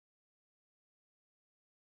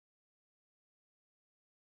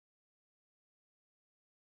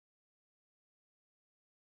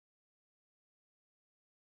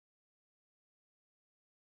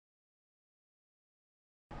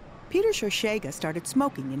Peter Shorshega started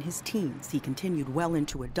smoking in his teens. He continued well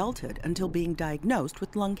into adulthood until being diagnosed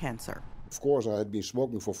with lung cancer. Of course, I had been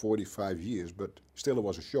smoking for 45 years, but still it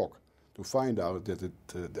was a shock to find out that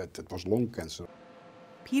it was lung cancer.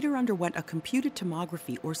 Peter underwent a computed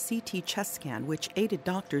tomography or CT chest scan, which aided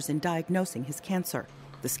doctors in diagnosing his cancer.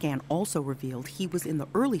 The scan also revealed he was in the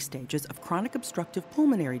early stages of chronic obstructive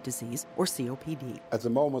pulmonary disease, or COPD. At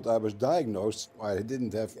the moment I was diagnosed, I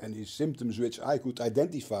didn't have any symptoms which I could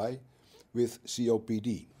identify with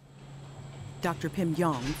COPD. Dr. Pim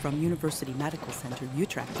Jong from University Medical Center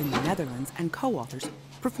Utrecht in the Netherlands and co-authors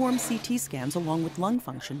performed CT scans along with lung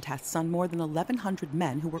function tests on more than 1,100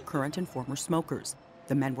 men who were current and former smokers.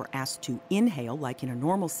 The men were asked to inhale, like in a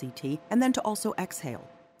normal CT, and then to also exhale.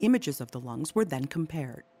 Images of the lungs were then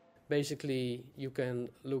compared. Basically, you can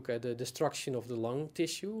look at the destruction of the lung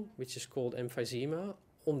tissue, which is called emphysema,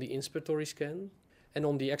 on the inspiratory scan. And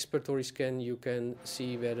on the expiratory scan, you can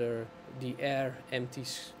see whether the air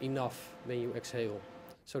empties enough when you exhale.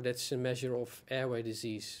 So that's a measure of airway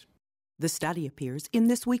disease. The study appears in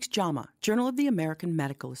this week's JAMA, Journal of the American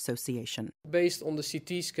Medical Association. Based on the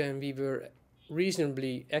CT scan, we were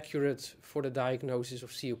reasonably accurate for the diagnosis of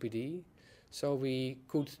COPD. So we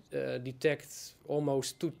could detect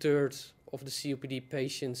almost 2/3 of the COPD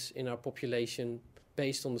patients in our population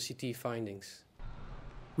based on the CT findings.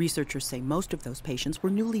 Researchers say most of those patients were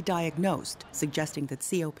newly diagnosed, suggesting that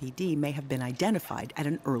COPD may have been identified at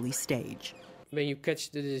an early stage. When you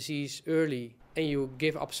catch the disease early and you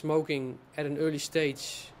give up smoking at an early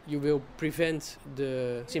stage, you will prevent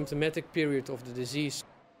the symptomatic period of the disease.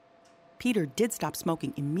 Peter did stop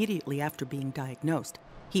smoking immediately after being diagnosed.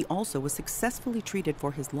 He also was successfully treated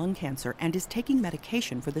for his lung cancer and is taking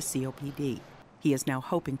medication for the COPD. He is now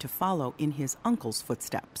hoping to follow in his uncle's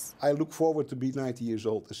footsteps. I look forward to be 90 years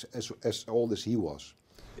old, as old as he was,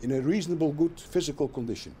 in a reasonable good physical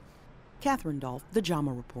condition. Catherine Dolf, the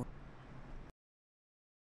JAMA Report.